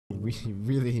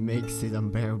really makes it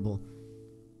unbearable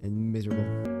and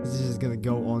miserable. This is gonna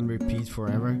go on repeat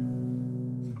forever.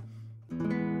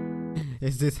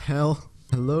 Is this hell?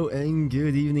 Hello and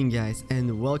good evening, guys,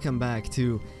 and welcome back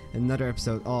to another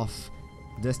episode of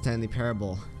the Stanley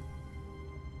Parable.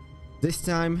 This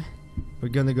time we're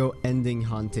gonna go ending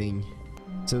hunting.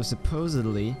 So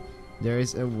supposedly there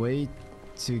is a way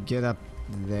to get up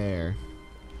there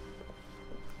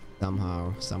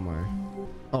somehow, somewhere.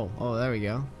 Oh, there we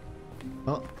go.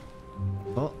 Oh,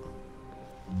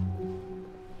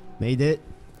 made it.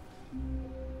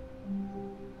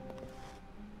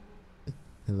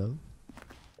 Hello?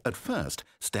 At first,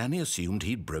 Stanley assumed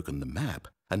he'd broken the map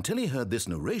until he heard this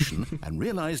narration and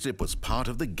realized it was part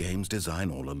of the game's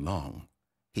design all along.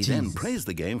 He then praised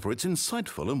the game for its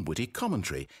insightful and witty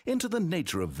commentary into the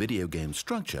nature of video game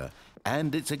structure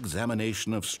and its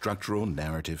examination of structural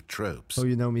narrative tropes. Oh,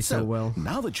 you know me so well.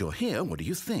 Now that you're here, what do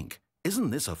you think?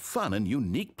 Isn't this a fun and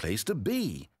unique place to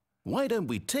be? Why don't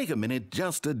we take a minute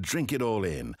just to drink it all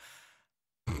in?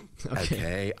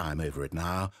 Okay, I'm over it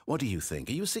now. What do you think?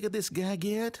 Are you sick of this gag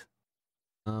yet?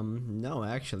 No,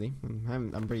 actually.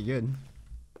 I'm pretty good.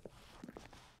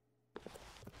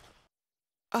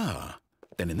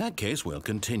 Then in that case, we'll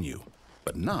continue.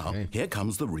 But now, here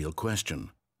comes the real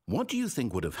question. What do you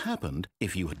think would have happened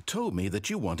if you had told me that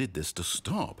you wanted this to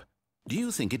stop? Do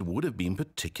you think it would have been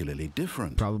particularly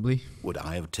different? Probably. Would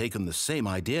I have taken the same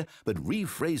idea but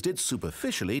rephrased it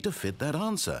superficially to fit that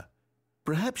answer?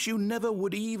 Perhaps you never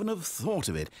would even have thought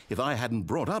of it if I hadn't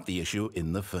brought up the issue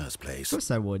in the first place. Of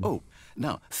course I would. Oh,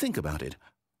 now think about it.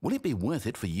 Will it be worth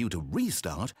it for you to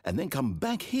restart and then come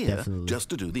back here just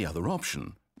to do the other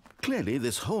option? Clearly,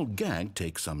 this whole gag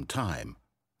takes some time.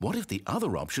 What if the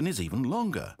other option is even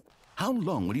longer? How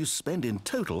long will you spend in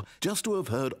total just to have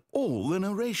heard all the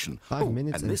narration? 5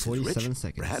 minutes and 47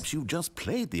 seconds. Perhaps you've just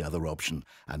played the other option,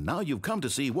 and now you've come to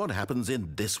see what happens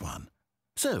in this one.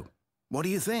 So, what do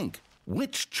you think?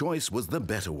 Which choice was the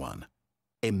better one?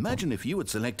 Imagine if you had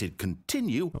selected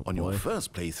continue on your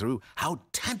first playthrough, how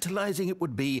tantalizing it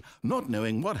would be not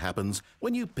knowing what happens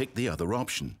when you pick the other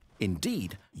option.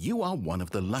 Indeed, you are one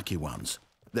of the lucky ones.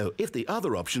 Though if the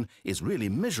other option is really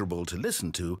miserable to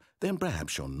listen to, then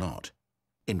perhaps you're not.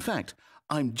 In fact,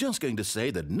 I'm just going to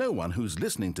say that no one who's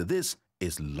listening to this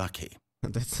is lucky.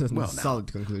 That's a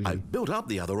solid conclusion. I've built up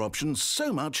the other option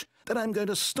so much that I'm going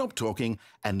to stop talking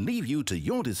and leave you to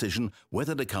your decision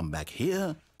whether to come back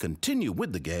here, continue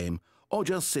with the game, or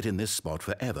just sit in this spot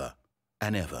forever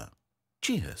and ever.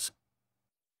 Cheers.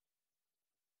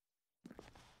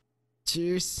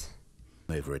 Cheers.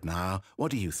 Over it now.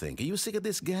 What do you think? Are you sick of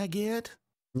this gag yet?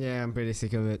 Yeah, I'm pretty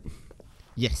sick of it.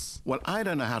 Yes. Well, I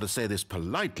don't know how to say this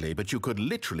politely, but you could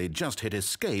literally just hit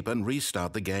escape and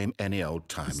restart the game any old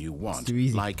time you want. It's too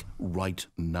easy. Like right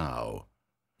now.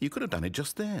 You could have done it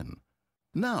just then.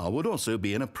 Now would also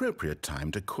be an appropriate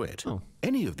time to quit.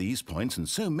 Any of these points and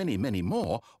so many, many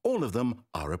more, all of them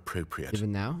are appropriate.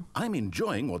 Even now? I'm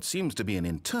enjoying what seems to be an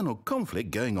internal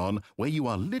conflict going on where you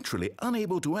are literally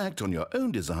unable to act on your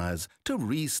own desires to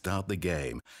restart the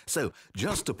game. So,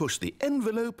 just to push the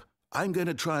envelope, I'm going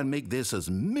to try and make this as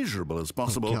miserable as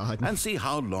possible and see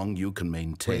how long you can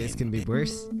maintain. Wait, this can be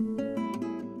worse?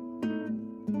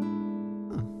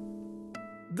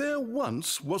 There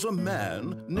once was a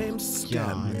man named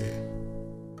Stanley,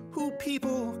 who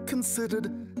people considered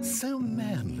so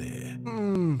manly.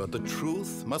 But the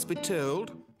truth must be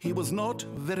told, he was not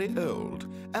very old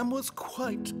and was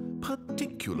quite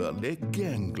particularly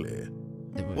gangly.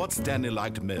 What Stanley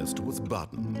liked most was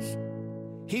buttons.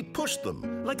 He pushed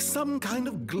them like some kind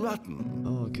of glutton.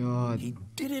 Oh, God. He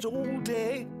did it all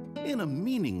day in a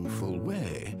meaningful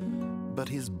way, but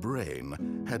his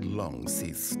brain had long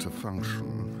ceased to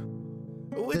function.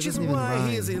 Which is why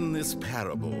he is in this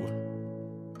parable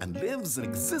and lives an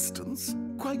existence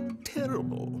quite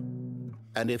terrible.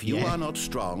 And if you are not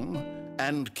strong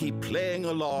and keep playing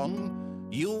along,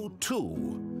 you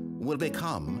too will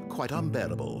become quite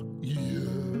unbearable. Yes.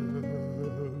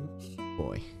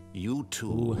 Boy. You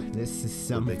too this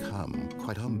is will become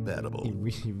quite unbearable. It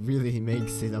really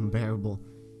makes it unbearable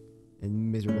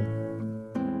and miserable.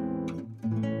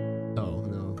 Oh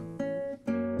no.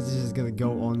 This is gonna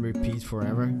go on repeat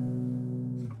forever.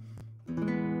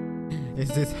 Is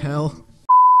this hell?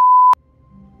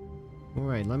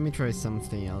 Alright, let me try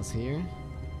something else here.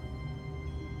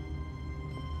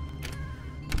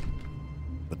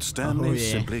 But Stanley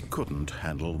simply couldn't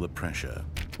handle the pressure.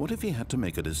 What if he had to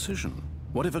make a decision?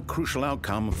 What if a crucial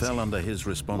outcome fell under his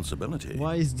responsibility?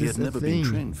 Why is this He had never been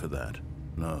trained for that.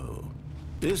 No.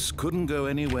 This couldn't go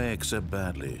anywhere except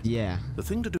badly. Yeah. The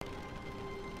thing to do...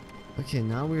 Okay,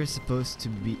 now we're supposed to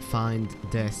find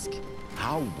desk.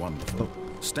 How wonderful.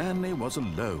 Stanley was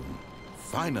alone.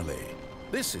 Finally.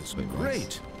 This is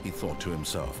great, he thought to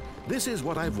himself. This is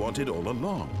what I've wanted all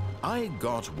along. I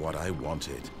got what I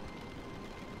wanted.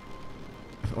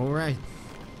 Alright.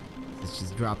 It's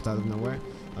just dropped out of nowhere.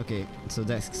 Okay, so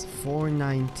desks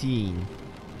 419.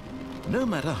 No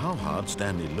matter how hard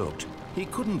Stanley looked, he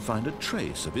couldn't find a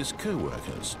trace of his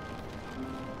co-workers.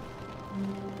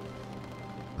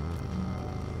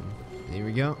 Here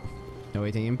we go.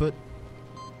 Awaiting input.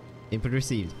 Input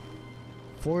received.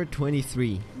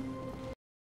 423.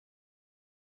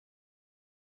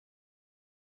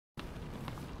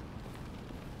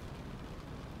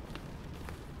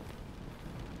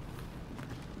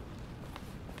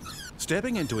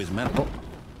 Stepping into his man.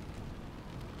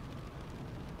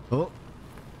 Oh.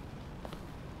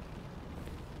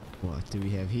 What do we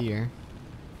have here?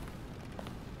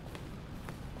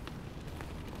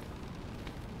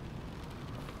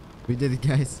 We did it,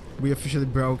 guys. We officially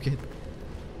broke it.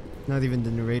 Not even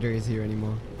the narrator is here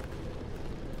anymore.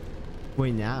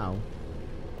 Wait, now?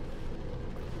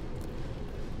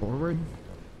 Forward?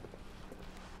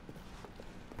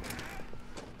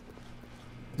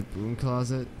 The broom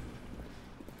closet?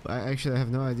 I actually have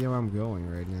no idea where I'm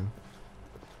going right now.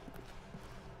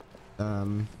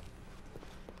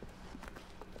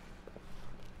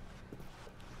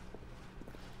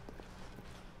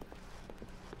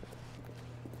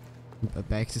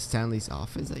 Back to Stanley's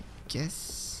office, I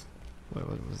guess. What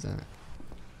was that?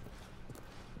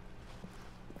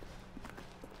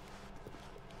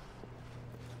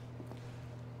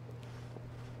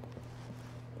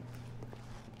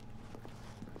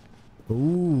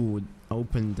 Ooh,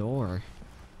 open door.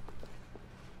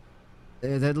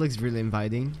 That looks really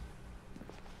inviting.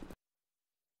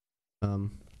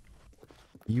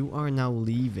 You are now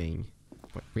leaving.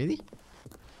 What, really?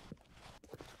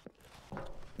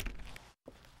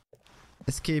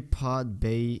 Escape pod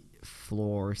bay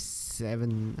floor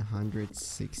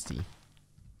 760.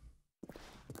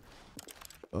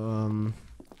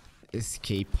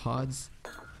 Escape pods?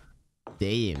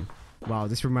 Damn. Wow,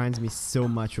 this reminds me so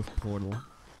much of Portal.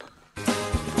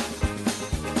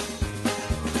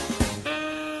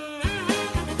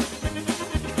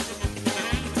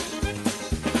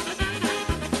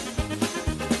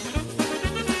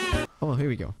 Oh, here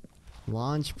we go.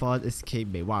 Launch pod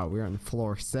escape bay. Wow, we're on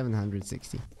floor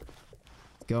 760.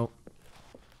 Let's go.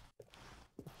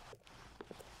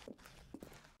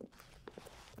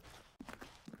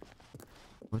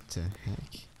 What the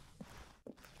heck?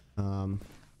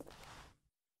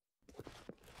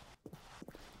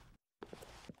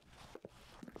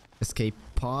 Escape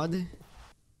pod.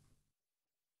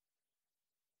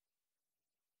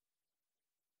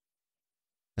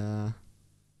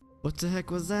 What the heck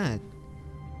was that?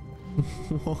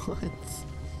 What?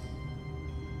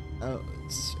 Oh,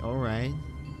 alright.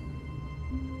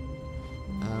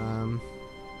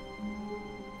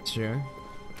 Sure.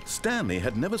 Stanley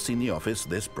had never seen the office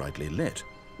this brightly lit.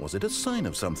 Was it a sign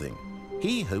of something?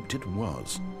 He hoped it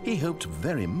was. He hoped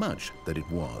very much that it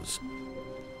was.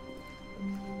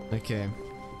 Okay.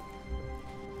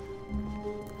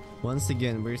 Once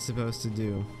again, we're supposed to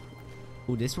do...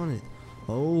 Oh, this one is...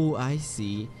 Oh, I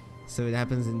see. So it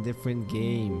happens in different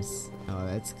games. Oh,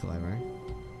 that's clever.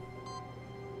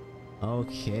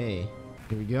 Okay.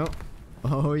 Here we go.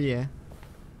 Oh, yeah.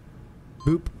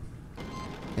 Boop.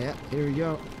 Yeah, here we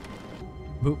go.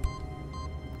 Boop.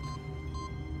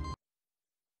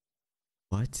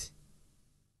 What?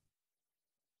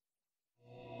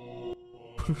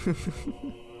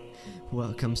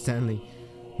 Welcome, Stanley.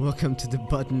 Welcome to the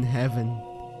button heaven.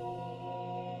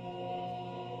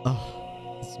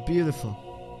 Oh, it's beautiful.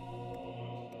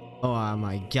 Oh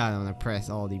my god, I'm gonna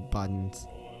press all the buttons.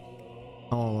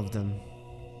 All of them.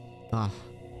 Ah.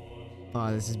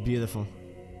 Oh, this is beautiful.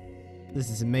 This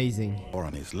is amazing. Or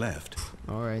on his left.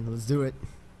 Alright, let's do it.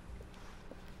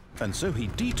 And so he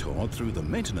detoured through the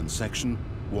maintenance section,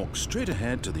 walked straight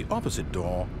ahead to the opposite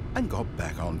door, and got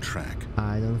back on track.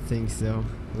 I don't think so.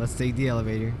 Let's take the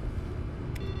elevator.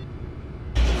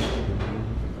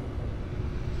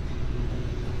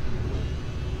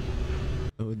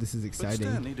 Oh, this is exciting.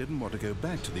 But Stanley didn't want to go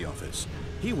back to the office.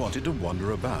 He wanted to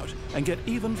wander about and get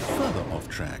even further off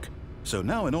track. So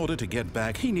now in order to get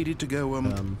back, he needed to go, where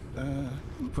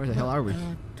the hell are we?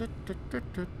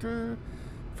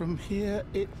 From here,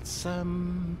 it's, left.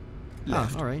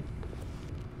 Ah, alright.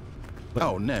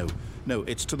 Oh, no. No,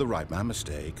 it's to the right. My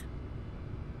mistake.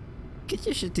 Get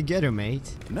your shit together,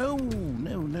 mate. No,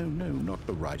 not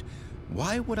the right.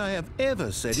 Why would I have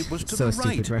ever said it was to So the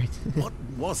stupid, right? What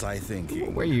was I thinking?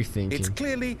 What were you thinking? It's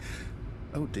clearly...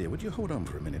 Oh dear, would you hold on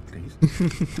for a minute, please?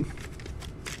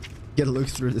 Get a look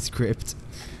through the script.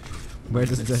 Where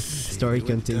does the story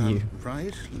continue? Down,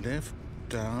 right, left,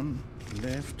 down,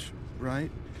 left, right.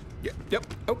 Yep,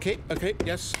 okay,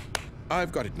 yes.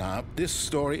 I've got it now. This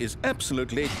story is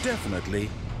absolutely, definitely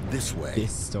this way.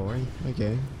 This story?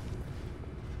 Okay.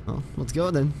 Well, let's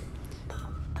go then.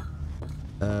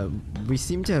 We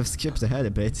seem to have skipped ahead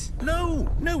a bit. No.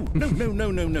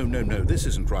 This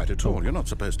isn't right at all. You're not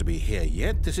supposed to be here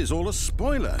yet. This is all a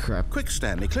spoiler. Crap. Quick,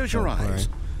 Stanley, close your eyes.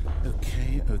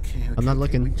 Right. Okay. I'm not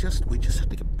looking. We just have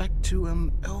to get back to,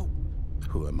 oh,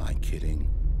 who am I kidding?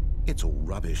 It's all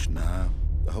rubbish now.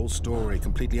 The whole story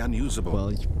completely unusable.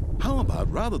 Well, how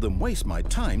about, rather than waste my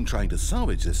time trying to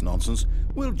salvage this nonsense,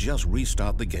 we'll just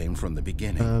restart the game from the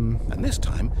beginning. And this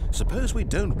time, suppose we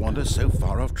don't wander so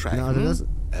far off track. no, that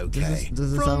Okay.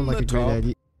 doesn't sound like a great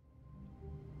idea.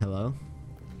 Hello?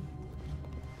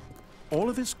 All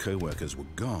of his co-workers were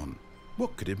gone.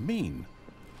 What could it mean?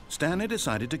 Stanley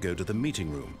decided to go to the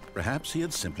meeting room. Perhaps he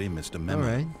had simply missed a memo.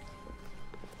 Alright.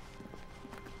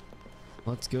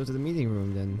 Let's go to the meeting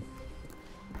room then.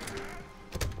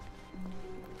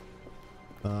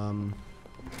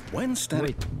 When Stanley...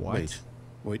 Wait, what?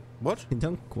 Wait, what?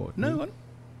 Don't quote me.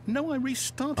 No, I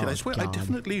restarted. Oh, I swear, God. I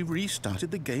definitely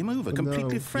restarted the game over, Oh,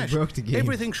 completely no, fresh. you broke the game.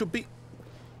 Everything should be...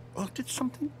 Oh, did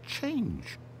something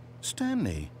change?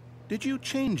 Stanley, did you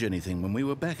change anything when we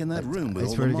were back in that room with I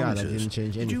all swear the to God, I monitors? didn't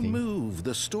change Did you anything. move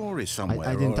the story somewhere?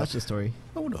 I didn't or- touch the story.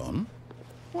 Hold on.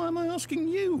 Why am I asking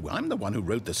you? I'm the one who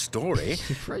wrote the story.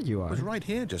 Right you It are. was right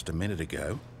here just a minute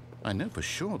ago. I know for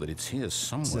sure that it's here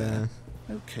somewhere.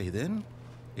 Okay then,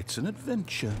 it's an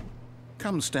adventure.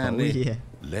 Come, Stanley. Oh, yeah.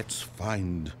 Let's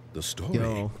find the story.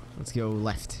 Go. Let's go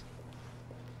left.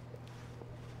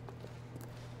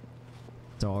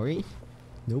 Story?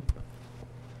 Nope.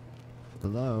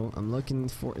 Hello, I'm looking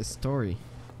for a story.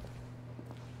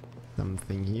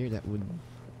 Something here that would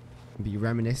be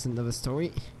reminiscent of a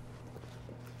story.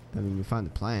 I mean, we found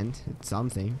a plant. It's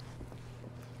something.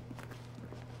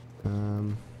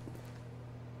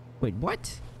 Wait,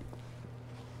 what?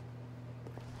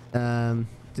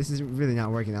 This is really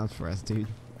not working out for us, dude.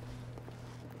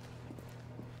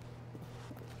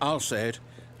 I'll say it.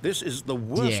 This is the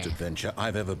worst Yeah. adventure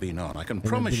I've ever been on. I can I've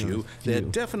promise been on you a there few.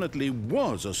 definitely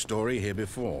was a story here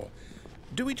before.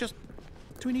 Do we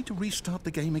need to restart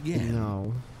the game again?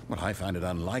 No. Well, I find it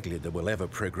unlikely that we'll ever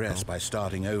progress by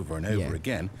starting over and over Yeah.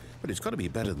 again, but it's got to be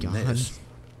better than God. this.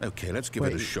 Okay, let's give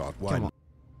it a Wait, shot. Why come not? on.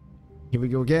 Here we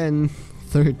go again.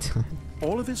 Third time.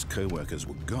 All of his co-workers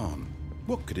were gone.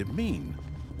 What could it mean?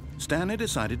 Stanley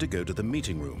decided to go to the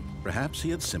meeting room. Perhaps he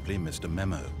had simply missed a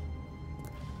memo.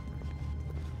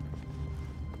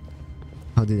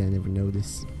 How did I never know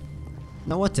this?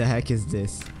 Now what the heck is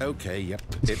this? Okay, yep,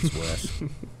 it's worse.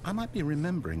 I might be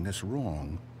remembering this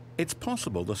wrong. It's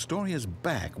possible the story is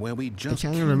back where we I just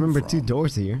can't came remember from. two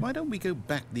doors here. Why don't we go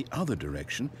back the other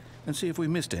direction and see if we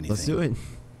missed anything? Let's do it.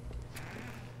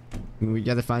 I mean, we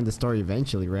gotta find the story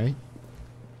eventually, right?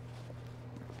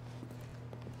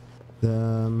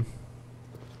 I'm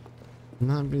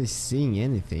not really seeing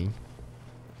anything.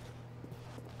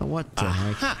 Oh, what the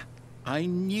heck? Aha! I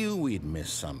knew we'd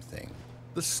miss something.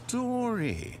 The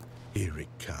story. Here it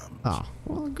comes. Oh,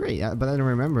 well, great. But I don't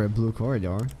remember a blue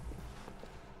corridor.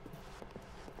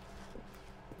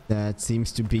 That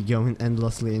seems to be going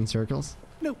endlessly in circles.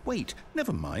 No, wait.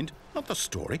 Never mind. Not the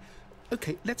story.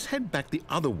 Okay, let's head back the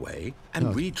other way and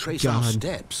Oh, retrace our God.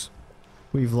 steps.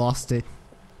 We've lost it.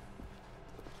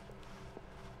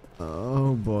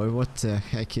 Oh boy, what the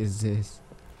heck is this?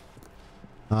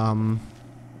 Now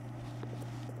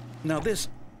this...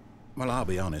 Well, I'll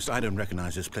be honest. I don't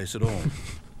recognize this place at all.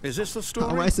 Is this the story?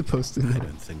 How am I supposed to know? I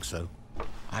don't think so.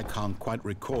 I can't quite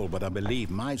recall, but I believe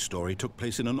my story took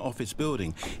place in an office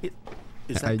building.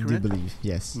 Is that I do correct? believe,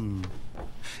 yes. Do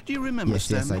you remember, Yes,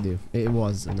 yes, I Stanley? do. It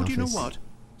was an Well, do you know office. what?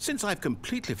 Since I've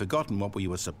completely forgotten what we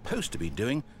were supposed to be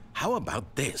doing, how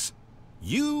about this?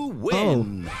 You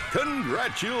win!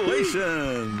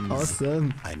 Congratulations!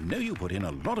 Awesome. I know you put in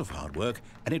a lot of hard work,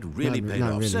 and it really paid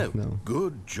not off, really, so no.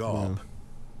 good job. No.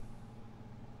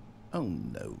 Oh,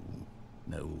 no.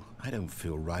 No, I don't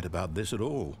feel right about this at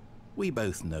all. We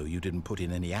both know you didn't put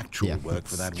in any actual Yeah, work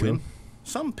for that's that true. win.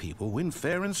 Some people win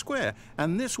fair and square,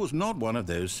 and this was not one of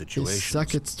those You situations.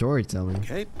 suck at storytelling.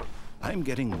 Okay, I'm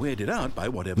getting weirded out by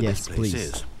whatever Yes, this place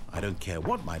please. is. I don't care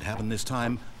what might happen this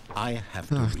time. I have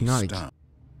to Ugh, not again. restart.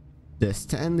 The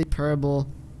Stanley Parable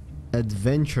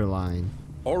Adventure Line.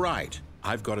 All right,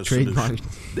 I've got a Trademark. solution.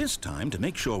 This time, to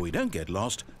make sure we don't get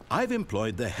lost, I've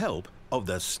employed the help of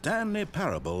the Stanley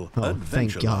Parable Oh,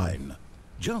 Adventure thank God. Line.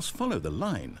 Just follow the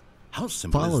line. How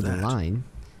simple Follow is the that? line.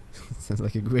 Sounds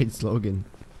like a great slogan.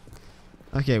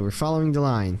 Okay, we're following the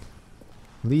line.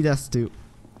 Lead us to...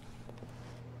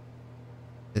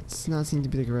 It's not seem to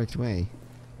be the correct way.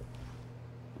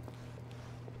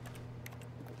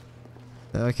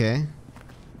 Okay.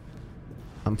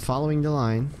 I'm following the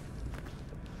line.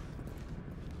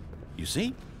 You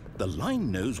see? The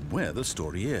line knows where the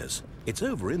story is. It's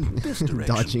over in this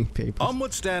direction. Dodging papers.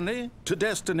 Onward, Stanley, to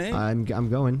destiny. I'm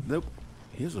going. Nope.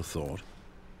 Here's a thought.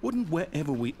 Wouldn't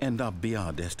wherever we end up be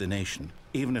our destination,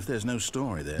 even if there's no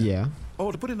story there? Yeah.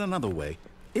 Or to put it another way,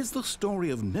 is the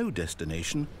story of no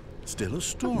destination still a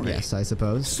story? Yes, I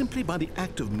suppose. Simply by the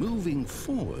act of moving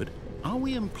forward, are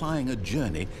we implying a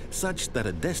journey such that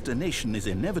a destination is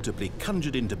inevitably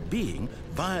conjured into being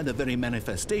via the very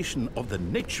manifestation of the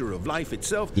nature of life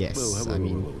itself? Yes, I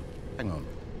mean... Whoa. Hang on.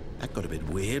 That got a bit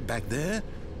weird back there.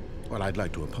 Well, I'd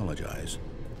like to apologize.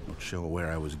 Not sure where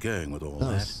I was going with all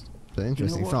that. That's an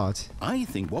interesting thought. I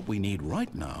think what we need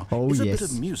right now Oh, is a yes.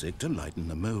 bit of music to lighten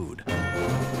the mood.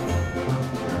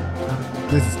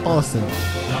 This is awesome.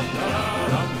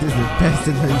 This is the best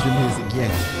adventure music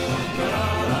yet.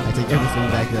 I take everything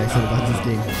back that I said about this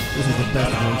game. This is the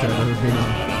best adventure I've ever been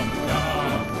on.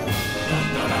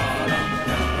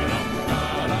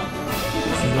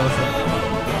 This is awesome.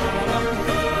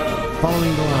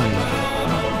 Following the line.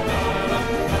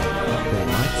 Wait,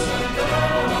 what?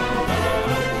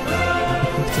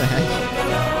 What the heck?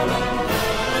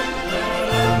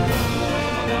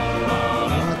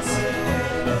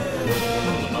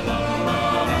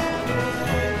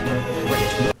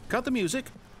 What? Cut the music,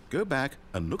 go back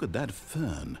and look at that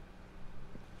fern.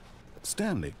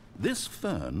 Stanley, this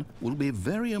fern will be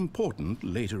very important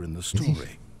later in the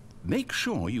story. Make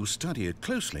sure you study it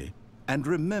closely and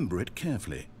remember it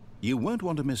carefully. You won't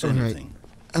want to miss anything.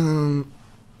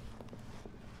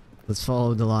 Let's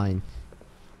follow the line.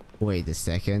 Wait a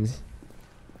second.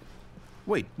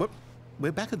 Wait, what?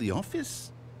 We're back at the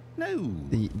office? No.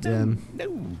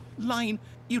 No. Line.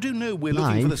 You do know we're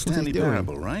looking for the Stanley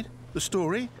Parable, right? The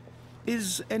story?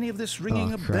 Is any of this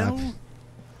ringing a bell?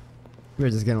 We're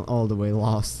just getting all the way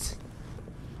lost.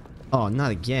 Oh,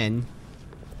 not again.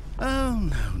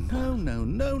 Oh,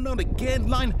 no, not again.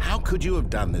 Line, how could you have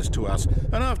done this to us?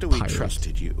 And after we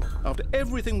trusted you, after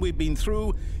everything we've been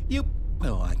through, you...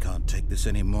 Well, I can't take this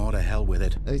anymore. To hell with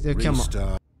it. Come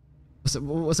Restart.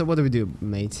 on. So what do we do,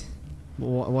 mate?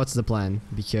 What's the plan?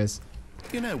 Because...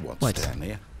 You know what,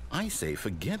 Stanley? I say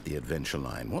forget the adventure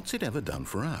line. What's it ever done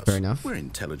for us? Fair enough. We're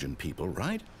intelligent people,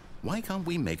 right? Why can't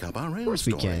we make up our own course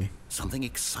we story? can. Something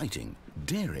exciting,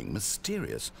 daring,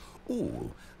 mysterious.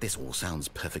 Ooh, this all sounds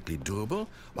perfectly doable.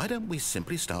 Why don't we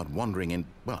simply start wandering in,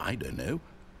 well, I don't know.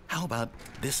 How about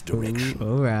this direction?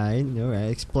 Alright.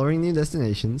 Exploring new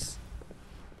destinations.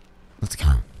 Let's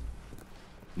go.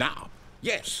 Now,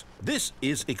 yes, this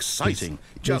is exciting.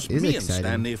 This Just is me exciting. and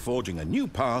Stanley forging a new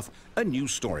path, a new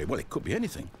story. Well, it could be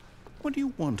anything. What do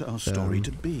you want our story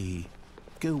to be?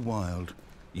 Go wild.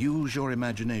 Use your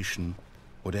imagination.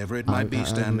 Whatever it might be,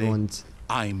 Stanley.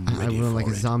 I'm ready I want like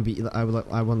for a it. zombie. I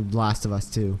want Last of Us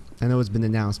 2. I know it's been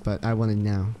announced, but I want it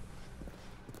now.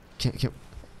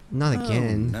 Not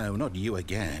again. No, not you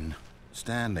again.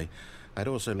 Stanley, I'd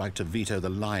also like to veto the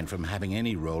line from having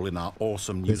any role in our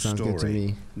awesome new That sounds story. good to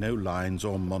me. No lines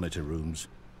or monitor rooms.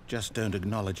 Just don't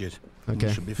acknowledge it. Okay.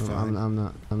 We should be fine. I'm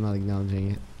not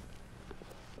acknowledging it.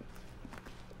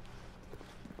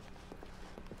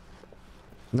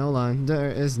 No line. There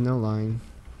is no line.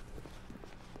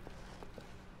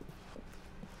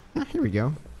 Ah, here we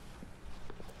go.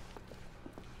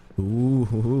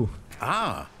 Ooh.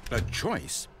 Ah, a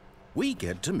choice. We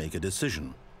get to make a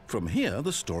decision. From here,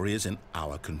 the story is in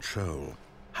our control.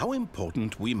 How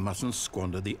important we mustn't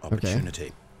squander the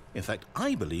opportunity. In fact,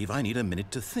 I believe I need a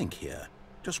minute to think here.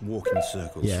 Just walk in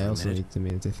circles Yeah, I for a also minute. need a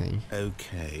minute to think.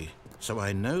 Okay, so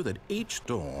I know that each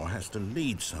door has to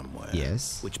lead somewhere.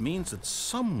 Yes. Which means that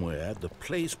somewhere, the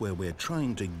place where we're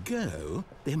trying to go,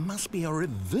 there must be a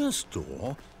reverse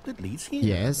door that leads here.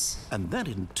 Yes. And that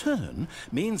in turn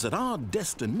means that our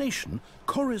destination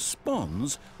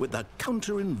corresponds with the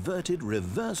counter-inverted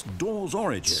reverse door's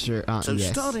origin. Sure, so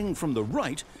yes. starting from the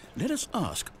right, let us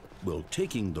ask, will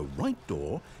taking the right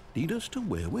door lead us to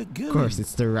where we're going? Of course,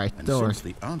 it's the right And door. since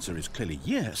the answer is clearly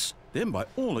yes, then by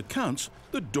all accounts,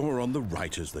 the door on the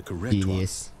right is the correct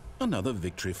Genius. one. Another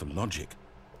victory for logic.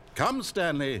 Come,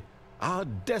 Stanley, our I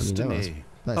mean, destiny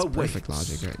that's awaits. perfect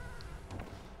logic, right?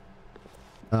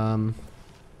 Oh,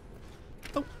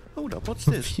 hold up, what's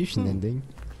this? Confusion ending.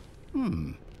 The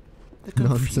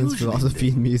Nonsense confusion philosophy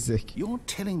ending. and music. You're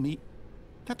telling me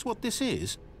that's what this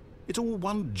is? It's all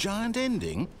one giant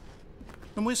ending?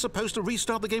 And we're supposed to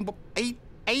restart the game, what,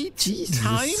 eight Jesus.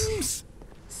 times?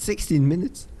 16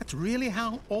 minutes? That's really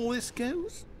how all this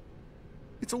goes?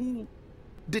 It's all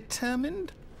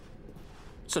determined?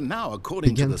 So now,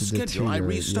 according to the schedule, I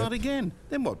restart again.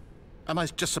 Then what? Am I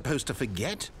just supposed to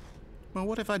forget? Well,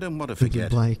 what if I don't want to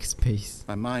forget? Blank space.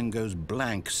 My mind goes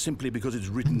blank simply because it's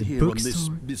written here on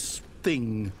this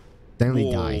thing. Stanley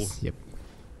wall. dies. Yep.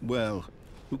 Well,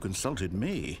 who consulted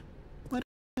me? Why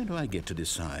don't I get to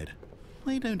decide?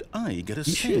 Why don't I get a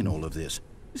say in all of this?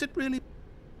 Is it really?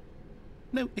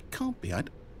 No, it can't be. I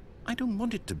don't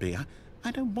want it to be.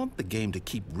 I don't want the game to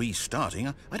keep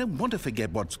restarting. I don't want to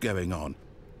forget what's going on.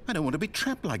 I don't want to be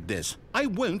trapped like this. I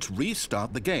won't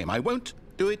restart the game. I won't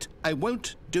do it. I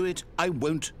won't do it. I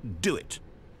won't do it.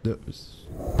 Those.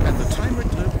 And the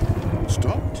timer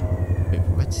stopped? Wait,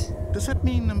 what? Does that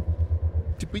mean,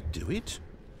 did we do it?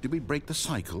 Did we break the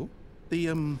cycle? The,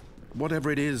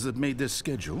 whatever it is that made this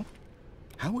schedule?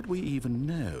 How would we even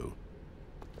know?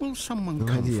 Will someone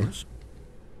come for us?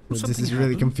 This is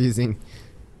really confusing.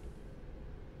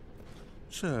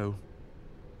 So,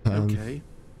 okay.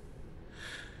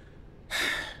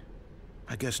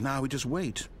 I guess now we just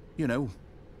wait. You know,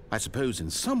 I suppose in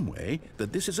some way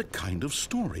that this is a kind of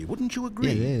story. Wouldn't you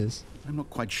agree? Yeah, it is. I'm not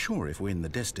quite sure if we're in the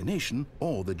destination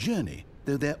or the journey,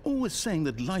 though they're always saying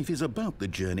that life is about the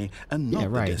journey and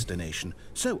not the destination.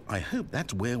 So I hope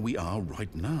that's where we are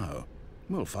right now.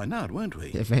 We'll find out, won't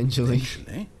we? Eventually.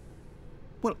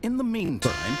 Well, in the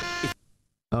meantime...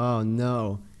 Oh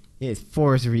no. It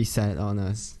forced reset on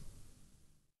us.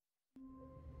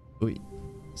 We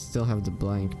still have the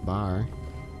blank bar.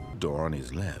 Door on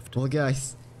his left. Well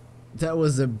guys, that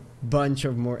was a bunch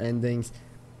of more endings.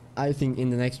 I think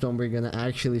in the next one we're gonna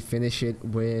actually finish it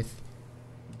with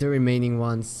the remaining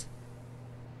ones.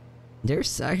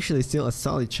 There's actually still a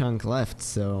solid chunk left,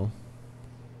 so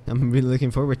I'm really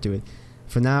looking forward to it.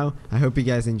 For now, I hope you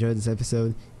guys enjoyed this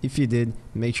episode. If you did,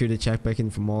 make sure to check back in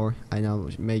for more, and I'll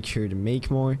make sure to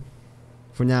make more.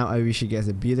 For now, I wish you guys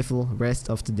a beautiful rest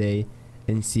of the day,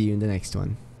 and see you in the next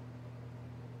one.